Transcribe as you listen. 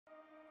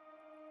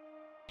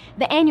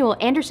The annual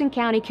Anderson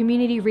County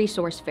Community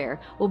Resource Fair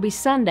will be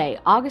Sunday,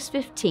 August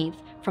 15th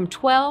from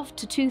 12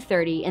 to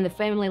 2:30 in the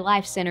Family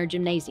Life Center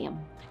Gymnasium.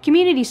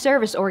 Community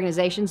service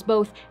organizations,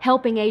 both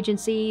helping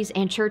agencies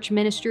and church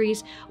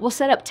ministries, will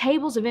set up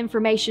tables of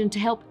information to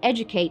help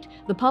educate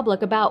the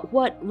public about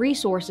what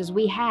resources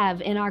we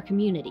have in our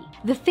community.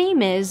 The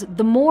theme is,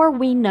 the more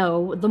we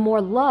know, the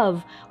more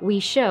love we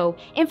show,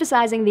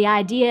 emphasizing the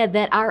idea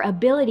that our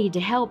ability to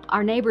help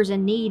our neighbors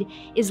in need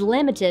is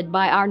limited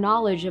by our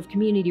knowledge of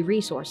community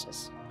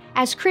resources.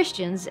 As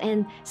Christians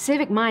and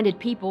civic-minded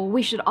people,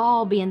 we should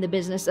all be in the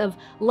business of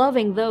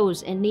loving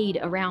those in need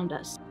around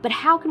us. But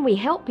how can we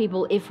help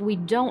people if we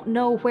don't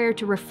know where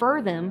to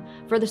refer them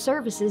for the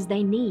services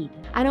they need?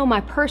 I know my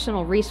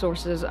personal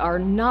resources are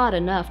not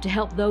enough to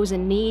help those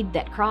in need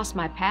that cross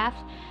my path.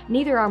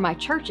 Neither are my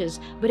churches,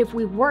 but if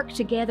we work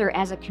together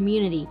as a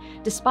community,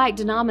 despite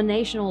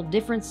denominational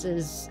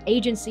differences,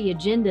 agency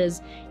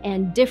agendas,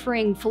 and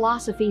differing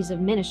philosophies of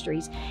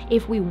ministries,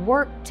 if we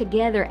work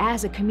together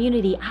as a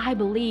community, I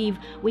believe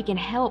we can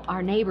help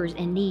our neighbors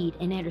in need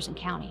in Anderson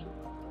County.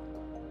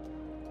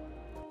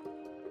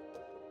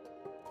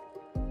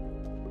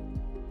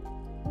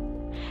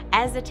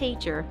 As a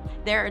teacher,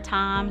 there are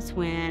times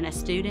when a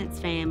student's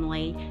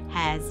family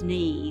has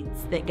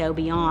needs that go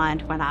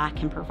beyond what I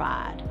can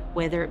provide,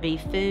 whether it be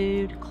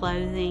food,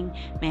 clothing,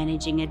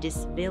 managing a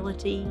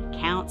disability,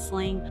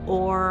 counseling,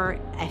 or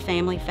a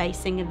family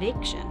facing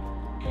eviction.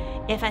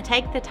 If I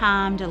take the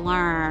time to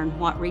learn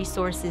what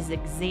resources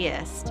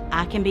exist,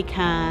 I can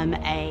become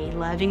a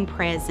loving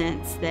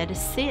presence that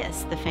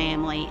assists the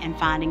family in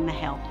finding the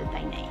help that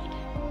they need.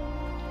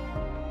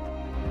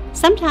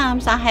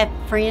 Sometimes I have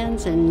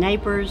friends and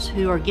neighbors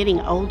who are getting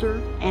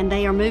older and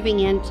they are moving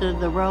into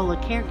the role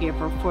of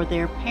caregiver for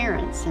their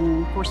parents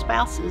and for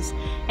spouses,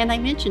 and they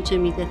mention to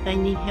me that they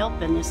need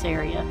help in this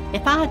area.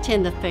 If I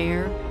attend the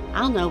fair,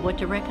 I'll know what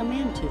to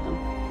recommend to them.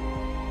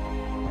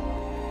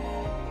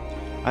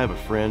 I have a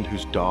friend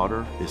whose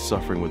daughter is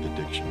suffering with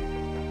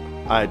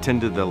addiction. I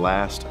attended the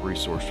last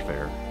resource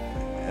fair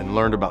and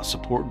learned about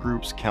support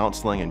groups,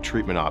 counseling, and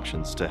treatment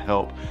options to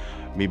help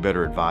me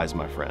better advise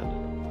my friend.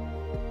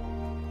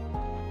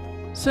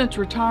 Since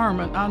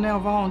retirement, I now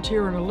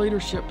volunteer in a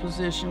leadership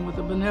position with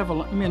a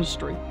benevolent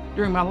ministry.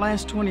 During my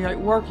last 28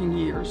 working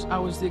years, I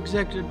was the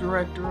executive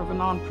director of a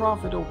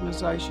nonprofit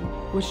organization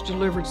which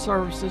delivered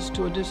services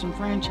to a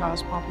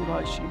disenfranchised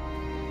population.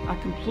 I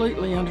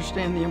completely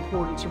understand the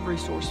importance of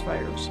resource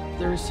fairs.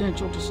 They're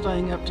essential to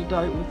staying up to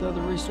date with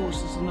other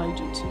resources and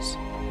agencies.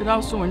 It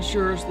also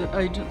ensures that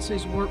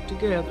agencies work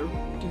together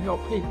to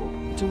help people.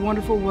 It's a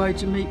wonderful way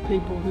to meet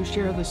people who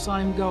share the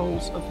same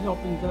goals of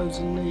helping those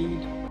in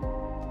need.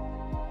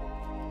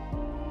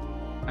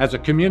 As a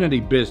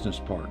community business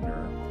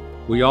partner,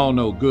 we all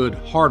know good,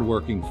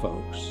 hardworking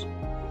folks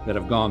that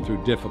have gone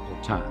through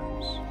difficult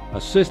times.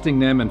 Assisting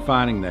them in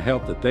finding the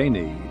help that they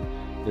need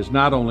is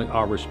not only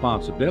our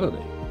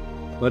responsibility,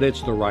 but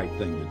it's the right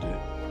thing to do.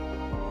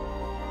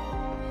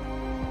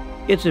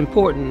 It's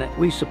important that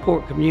we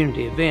support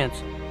community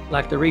events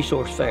like the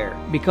Resource Fair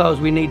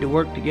because we need to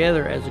work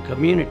together as a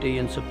community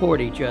and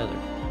support each other.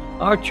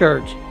 Our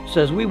church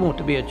says we want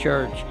to be a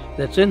church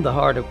that's in the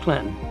heart of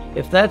Clinton.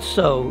 If that's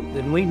so,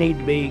 then we need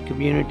to be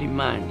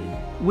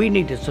community-minded. We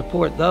need to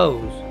support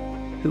those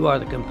who are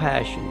the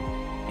compassion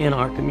in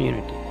our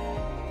community.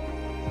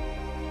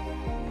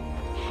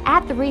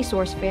 At the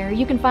Resource Fair,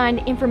 you can find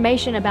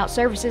information about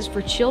services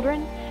for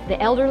children, the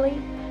elderly,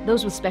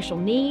 those with special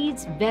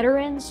needs,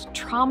 veterans,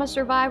 trauma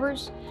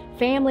survivors,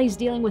 families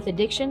dealing with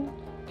addiction,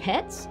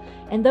 pets,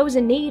 and those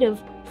in need of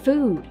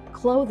food,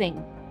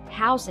 clothing,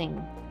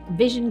 housing,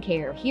 vision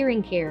care,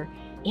 hearing care,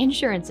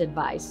 insurance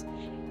advice,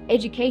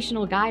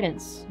 educational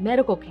guidance,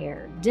 medical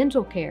care,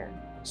 dental care,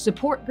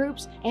 support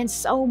groups, and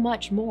so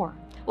much more.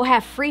 We'll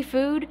have free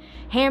food,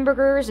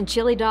 hamburgers and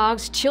chili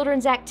dogs,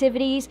 children's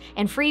activities,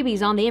 and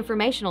freebies on the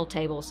informational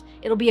tables.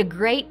 It'll be a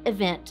great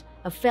event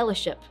of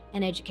fellowship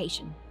and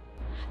education.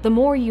 The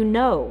more you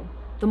know,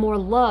 the more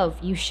love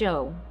you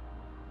show.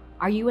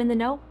 Are you in the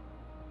know?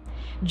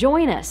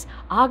 Join us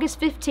August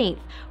 15th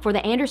for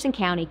the Anderson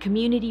County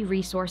Community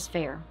Resource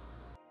Fair.